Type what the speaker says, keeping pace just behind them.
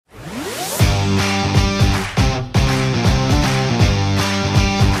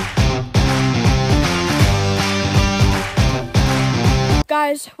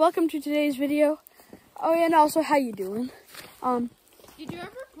guys, welcome to today's video. Oh, and also, how you doing? Did you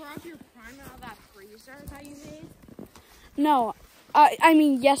ever grab your prime out of that freezer that you made? No, I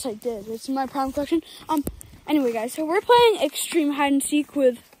mean, yes, I did. It's in my prime collection. Anyway, guys, so we're playing extreme hide and seek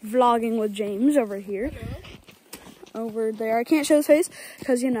with vlogging with James over here. Hello? Over there. I can't show his face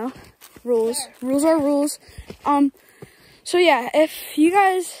because, you know, rules. Rules are rules. So yeah, if you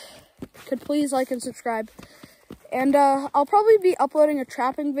guys could please like and subscribe. And I'll probably be uploading a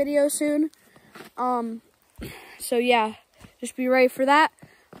trapping video soon. So yeah, just be ready for that.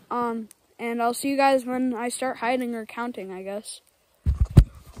 And I'll see you guys when I start hiding or counting, I guess.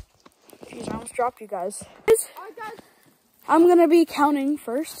 Jeez, I almost dropped you guys. Alright, guys. I'm gonna be counting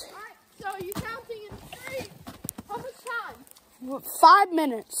first. Alright, so you counting in 3. How much time? 5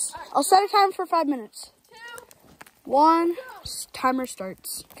 minutes. I'll set a time for 5 minutes. 2. 1. Timer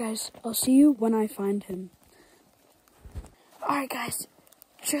starts. Guys, I'll see you when I find him. Alright, guys.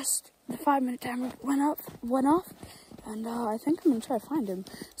 Just the 5-minute timer went off. And I think I'm going to try to find him.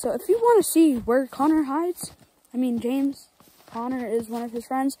 So if you want to see where Connor hides, I mean James, Connor is one of his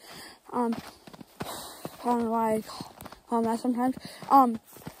friends. I don't know why I call him that sometimes.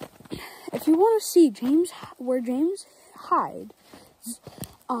 If you want to see where James hides,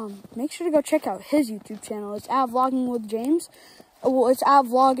 make sure to go check out his YouTube channel. It's @vlogging with James. Well, it's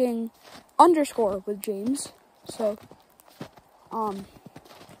 @vlogging _ with James. So,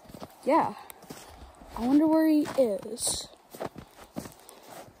 yeah. I wonder where he is.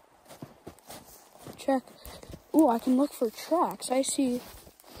 Check. Ooh, I can look for tracks. I see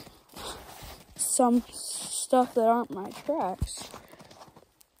some stuff that aren't my tracks.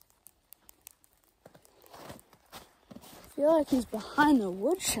 I feel like he's behind the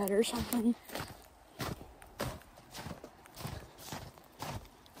woodshed or something.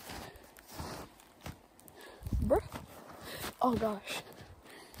 Bruh. Oh gosh.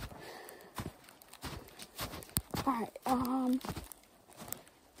 Alright,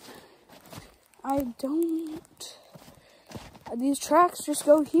 I don't, these tracks just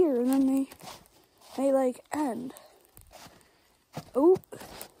go here and then they like end. Oh,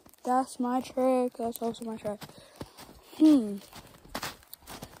 that's my track, that's also my track. Maybe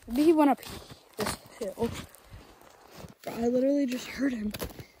he went up this hill. I literally just heard him.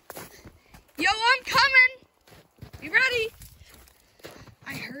 Yo, I'm coming! You ready?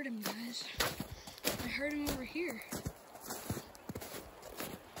 I heard him, guys. I heard him over here.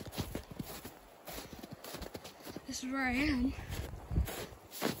 This is where I am.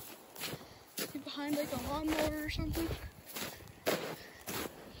 Is he behind like a lawnmower or something?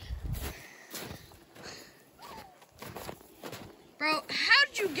 Bro, how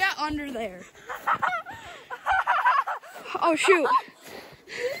did you get under there? Oh shoot.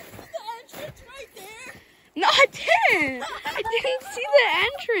 The entrance right there. No, I didn't. I didn't see the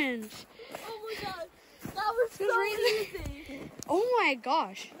entrance. Oh my god. That was so easy. Oh my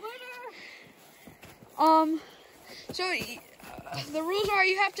gosh. So the rules are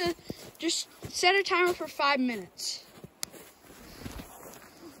you have to just set a timer for 5 minutes.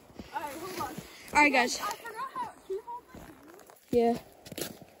 Alright, hold on. Alright, guys. I forgot how. Can you hold my camera? Yeah.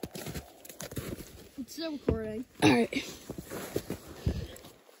 It's still recording. Alright.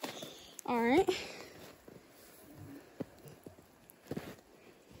 Alright.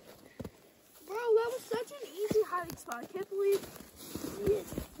 Bro, that was such an easy hiding spot. I can't believe.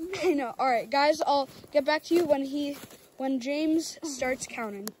 I know. Alright, guys, I'll get back to you when James starts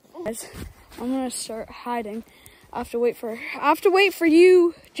counting. Guys, I'm gonna start hiding. I have to wait for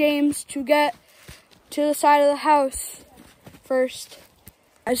you, James, to get to the side of the house first.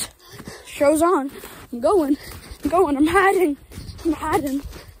 Guys, show's on. I'm going, I'm hiding.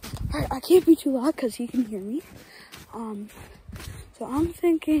 Alright, I can't be too loud because he can hear me. So I'm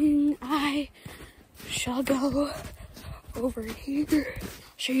thinking I shall go over here.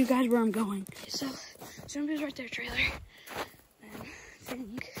 Show you guys where I'm going. So somebody's right there, trailer. And I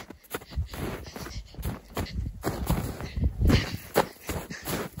think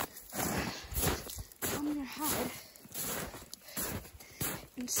I'm gonna hide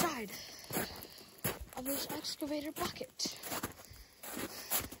inside of this excavator bucket.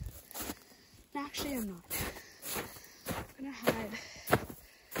 No, actually I'm not. I'm gonna hide.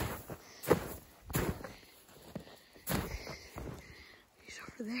 He's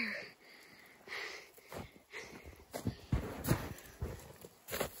over there.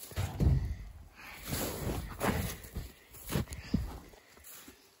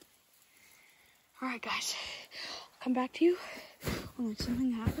 Alright guys, I'll come back to you when like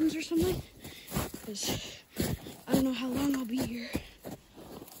something happens or something, because I don't know how long I'll be here.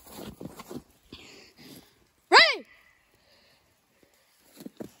 Ready?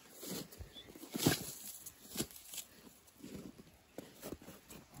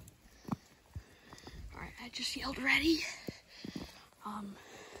 just yelled ready.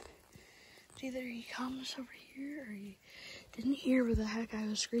 It's either he comes over here or he didn't hear where the heck I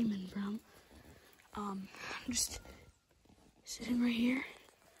was screaming from. I'm just sitting right here.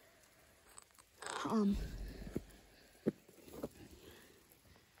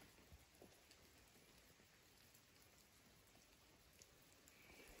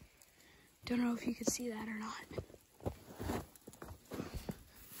 Don't know if you could see that or not.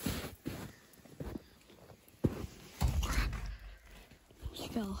 He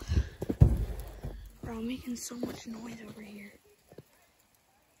fell. Bro, I'm making so much noise over here.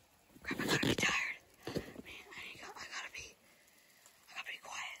 Crap, I gotta be tired. Man, I gotta be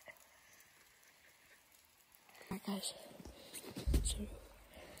quiet. Alright guys, so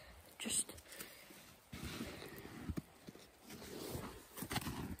just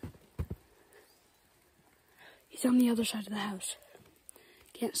he's on the other side of the house.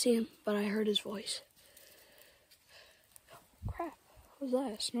 Can't see him, but I heard his voice. Oh, crap, what was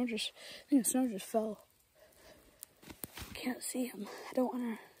that? I think the snow just fell. Can't see him. I don't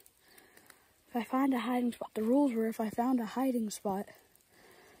wanna. If I find a hiding spot, the rules were if I found a hiding spot,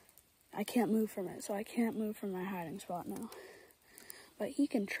 I can't move from it, so I can't move from my hiding spot now. But he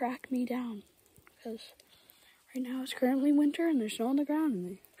can track me down, because right now it's currently winter and there's snow on the ground,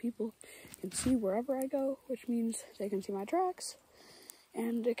 and people can see wherever I go, which means they can see my tracks,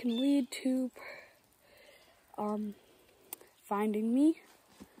 and it can lead to finding me.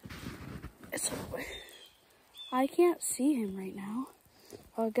 So I can't see him right now.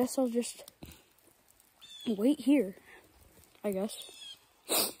 I guess I'll just wait here, I guess.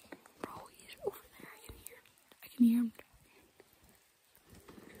 Bro, he's over there. I can hear him.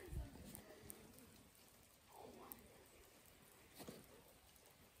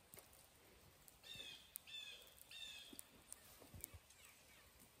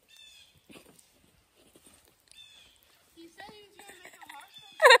 He said he was gonna make a heart.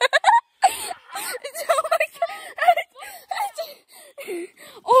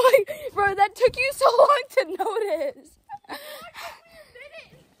 Oh my, bro, that took you so long to notice.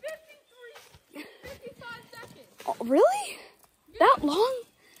 55 seconds. Oh, really? That long?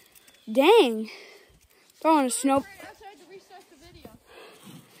 Dang. Bro, on a snow. I tried to restart the video.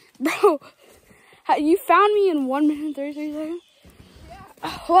 Bro, you found me in 1 minute and 33 seconds?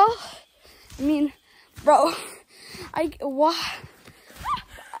 Yeah. Well, I mean, bro,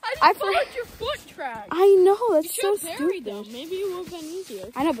 I followed your foot track. I know, that's You so should bury stupid. them. Maybe it would have been easier.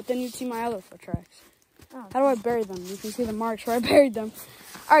 I know, but then you'd see my other foot tracks. Oh. How do I bury them? You can see the marks where I buried them.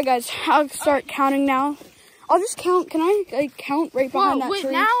 All right, guys, I'll start counting now. I'll just count. Can I like, count right behind that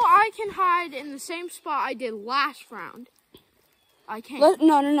tree? Now I can hide in the same spot I did last round. I can't.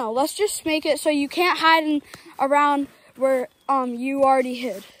 No. Let's just make it so you can't hide around where you already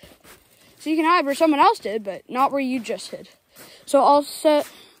hid. So you can hide where someone else did, but not where you just hid. So I'll set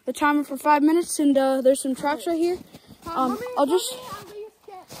the timer for 5 minutes, and there's some tracks right here. I'll just. Let me at least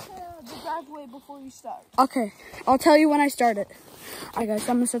get to the driveway before you start. Okay, I'll tell you when I start it. All right, guys,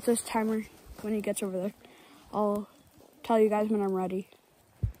 I'm gonna set this timer when he gets over there. I'll tell you guys when I'm ready.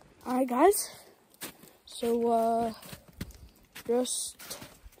 All right, guys. So just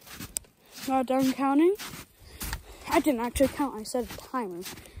not done counting. I didn't actually count. I set a timer.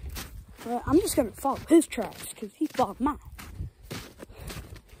 But I'm just gonna follow his tracks because he followed mine.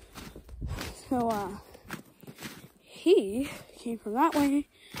 So he came from that way.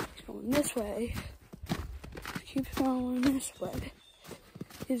 He's going this way. Keeps going this way.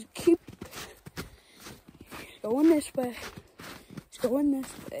 He's going this way. He's going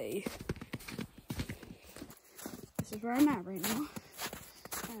this way. This is where I'm at right now.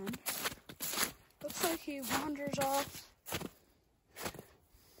 And looks like he wanders off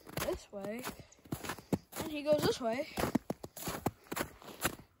this way. And he goes this way.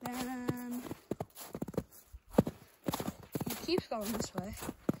 Then he keeps going this way.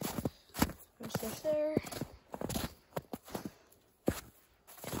 Goes just there.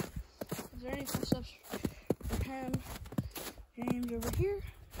 Is there any footsteps for him? James over here?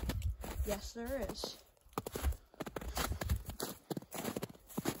 Yes, there is.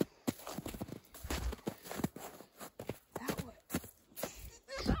 That way.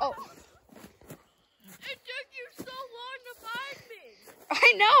 Oh. It took you so long to find me.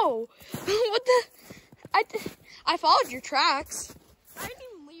 I know. What the? I followed your tracks. I didn't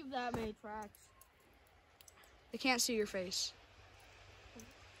even leave that many tracks. They can't see your face.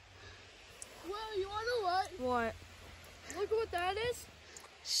 Well, you wanna what? What? Look at what that is.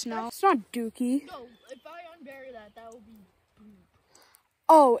 Snow. It's not Dookie. No, if I unbury that, that would be poop.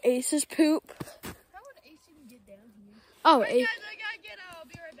 Oh, Ace's poop. How would Ace even get down here? Oh, Alright, Ace. guys, I gotta get out. I'll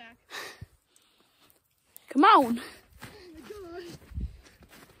be right back. Come on.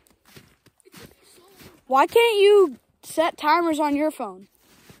 Why can't you set timers on your phone?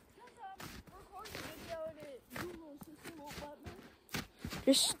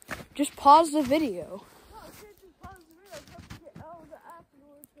 Just pause the video.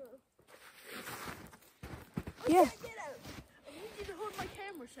 Yeah.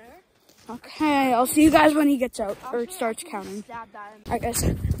 Okay, I'll see you guys when he gets out or starts counting. Alright guys,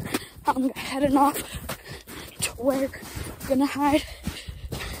 I'm heading off to where I'm gonna hide.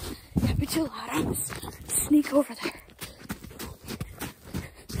 Can't be too loud, I'm gonna sneak over there.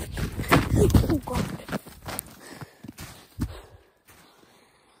 Oh god.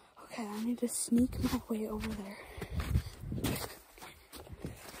 Okay, I need to sneak my way over there.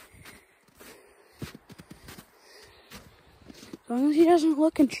 As long as he doesn't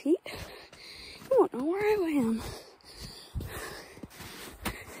look and cheat, you won't know where I am.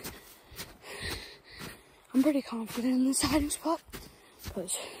 I'm pretty confident in this hiding spot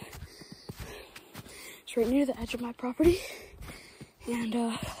because it's right near the edge of my property, and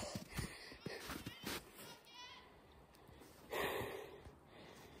I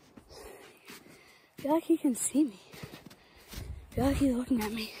feel like he can see me. I feel like he's looking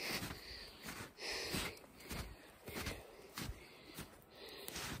at me.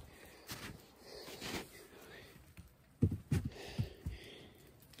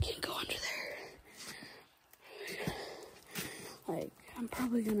 Can't go under there. Like, I'm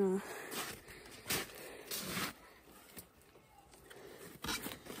probably gonna...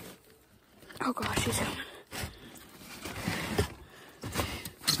 Oh gosh, he's coming.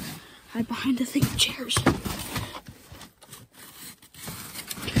 Hide behind the thing of chairs.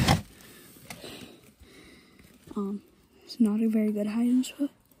 It's not a very good hiding spot.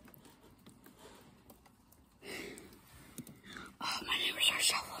 Oh, my neighbors are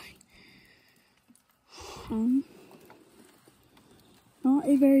shoveling. Not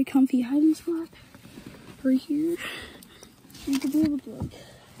a very comfy hiding spot right here. I need to be able to like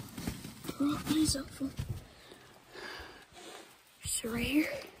prop myself up. So right here.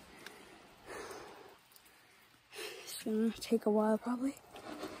 It's gonna take a while probably.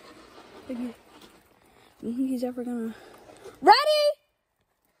 I don't think he's ever gonna... Ready?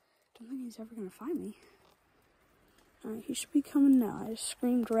 Don't think he's ever gonna find me. Alright, he should be coming now. I just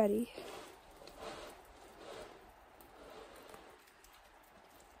screamed ready.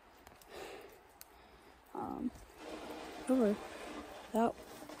 Over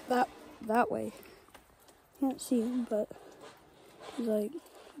that way. Can't see him, but he's like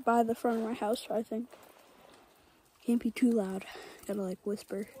by the front of my house, so I think. Can't be too loud. Gotta like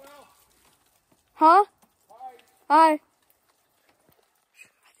whisper. Huh? Hi. I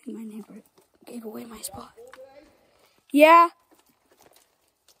think my neighbor gave away my spot. Yeah.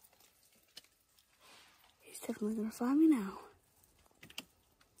 He's definitely gonna find me now.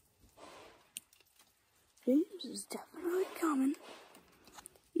 James is definitely coming.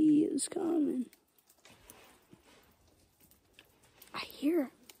 He is coming. I hear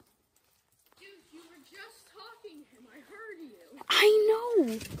him. Dude, you were just talking to him. I heard you. I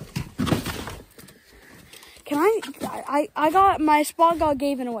know. Can I got, my spot got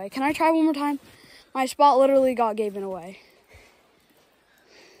given away. Can I try one more time? My spot literally got given away.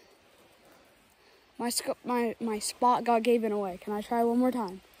 My spot got given away. Can I try one more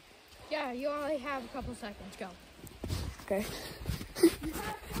time? Yeah, you only have a couple seconds. Go. Okay. You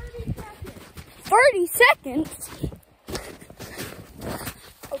have 30 seconds. 30 seconds?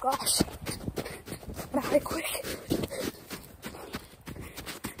 Oh gosh. Not it quick.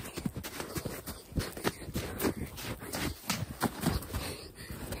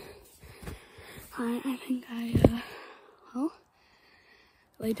 I think well,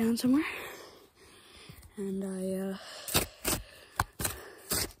 lay down somewhere, and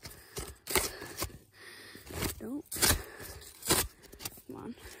don't, come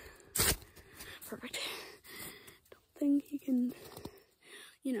on, perfect, don't think he can,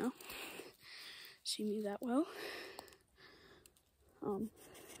 you know, see me that well,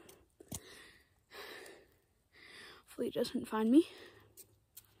 hopefully he doesn't find me.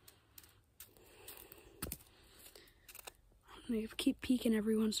 I keep peeking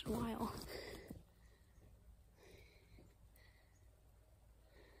every once in a while.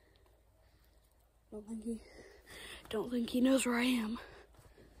 Don't think he knows where I am.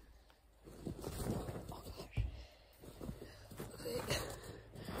 Oh gosh. Okay.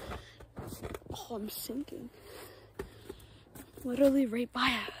 Oh, I'm sinking. Literally right by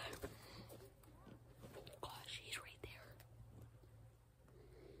it. Gosh, he's right there.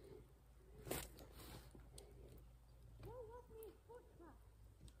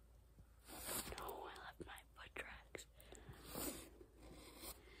 No, I left my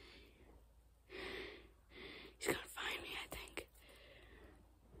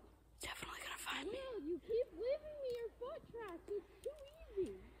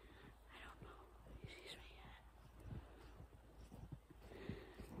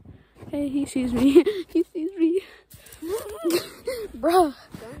Hey, he sees me. He sees me. Bruh. Don't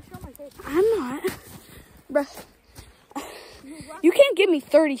show my face. I'm not. Bruh. You can't give me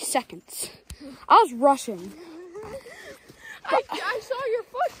 30 seconds. I was rushing. I saw your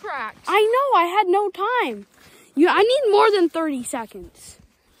foot cracks. I know, I had no time. I need more than 30 seconds.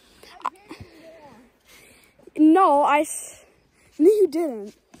 No, no, you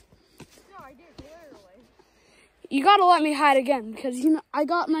didn't. No, I did, literally. You gotta let me hide again because I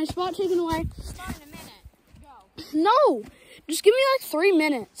got my spot taken away. Start in a minute. Go. No, just give me like 3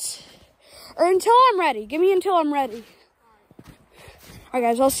 minutes. Or until I'm ready. Give me until I'm ready. Alright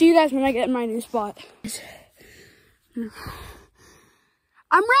guys, I'll see you guys when I get in my new spot.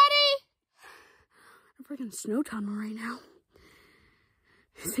 I'm ready! I'm freaking snow tunnel right now.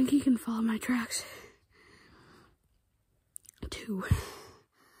 I think he can follow my tracks. 2.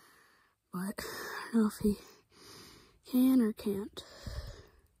 But I don't know if he can or can't.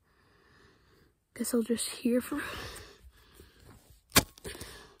 Guess I'll just hear from...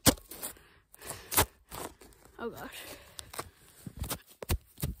 Oh gosh.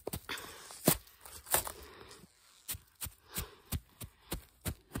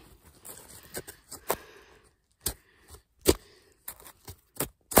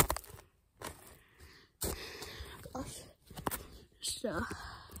 So,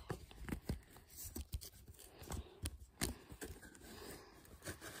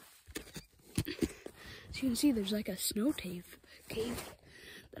 as you can see, there's like a snow cave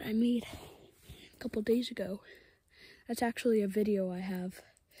that I made a couple days ago. That's actually a video I have.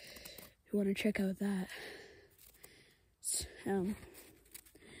 If you want to check out that, it's, on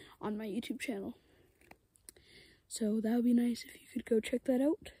my YouTube channel. So that would be nice if you could go check that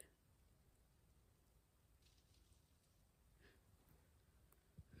out.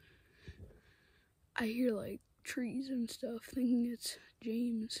 I hear like trees and stuff, thinking it's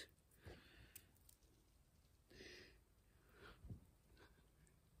James.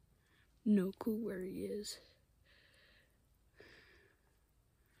 No clue where he is.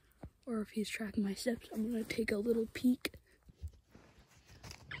 Or if he's tracking my steps, I'm gonna take a little peek.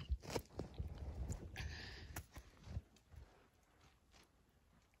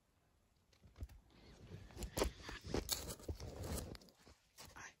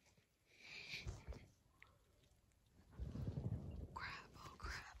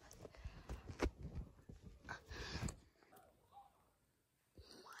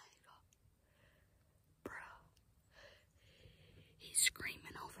 He's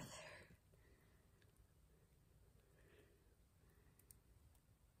screaming over there.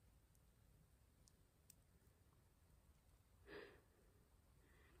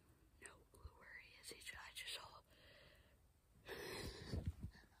 No clue where he is. I just saw.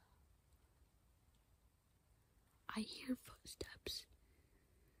 I hear footsteps,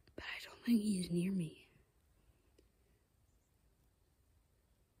 but I don't think he's near me.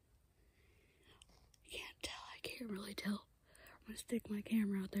 I can't tell. I can't really tell. I'm gonna stick my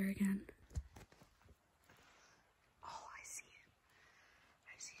camera out there again. Oh, I see him.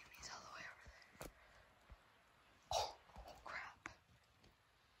 I see him. He's all the way over there. Oh crap.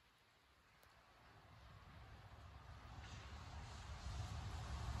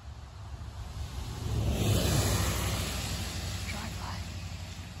 Drive by.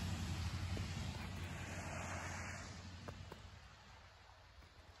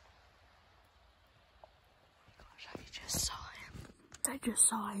 Gosh, I just saw him. I just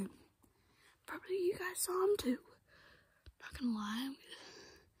saw him. Probably you guys saw him too. Not gonna lie.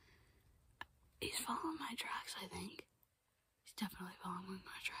 He's following my tracks, I think. He's definitely following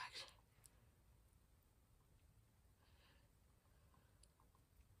my tracks.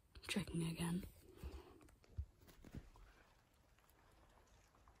 Checking again.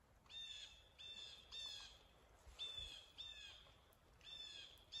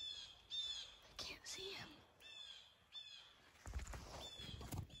 I can't see him.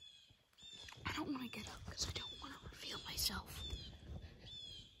 I don't want to get up because I don't want to reveal myself.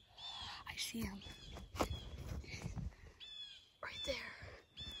 I see him. Right there.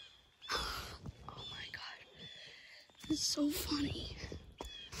 Oh my god. This is so funny.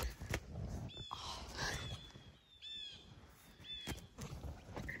 Oh.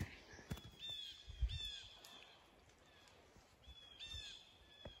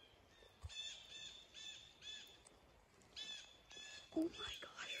 Oh my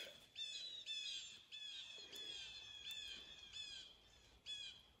gosh.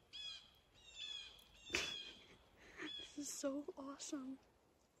 This is so awesome.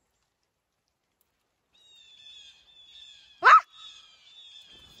 Ah!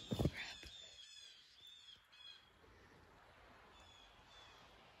 Crap.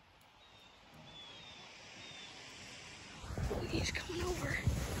 He's coming over.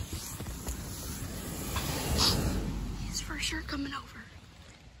 He's for sure coming over.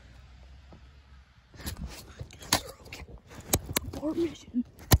 Okay. Abort mission.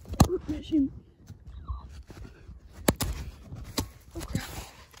 Abort mission. Oh crap.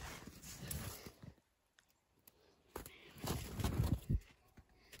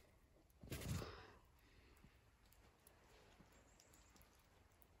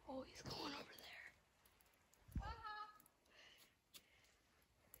 Oh, he's going over there.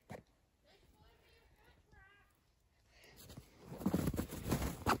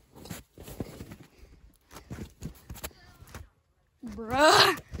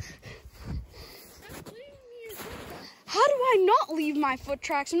 Bruh. How do I not leave my foot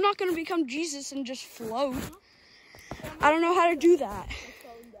tracks? I'm not going to become Jesus and just float. I don't know how to do that.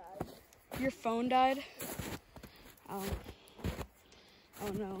 Your phone died? Oh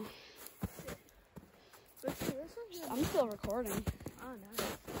no. I'm still recording. Oh, no.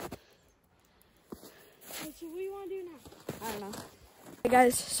 So what do you want to do now? I don't know. Hey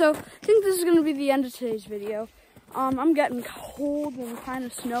guys, so I think this is going to be the end of today's video. I'm getting cold and kind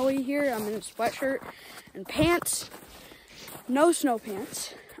of snowy here. I'm in a sweatshirt and pants. No snow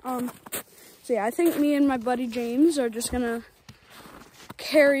pants. So yeah, I think me and my buddy James are just going to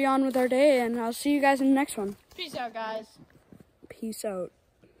carry on with our day, and I'll see you guys in the next one. Peace out, guys. Peace out.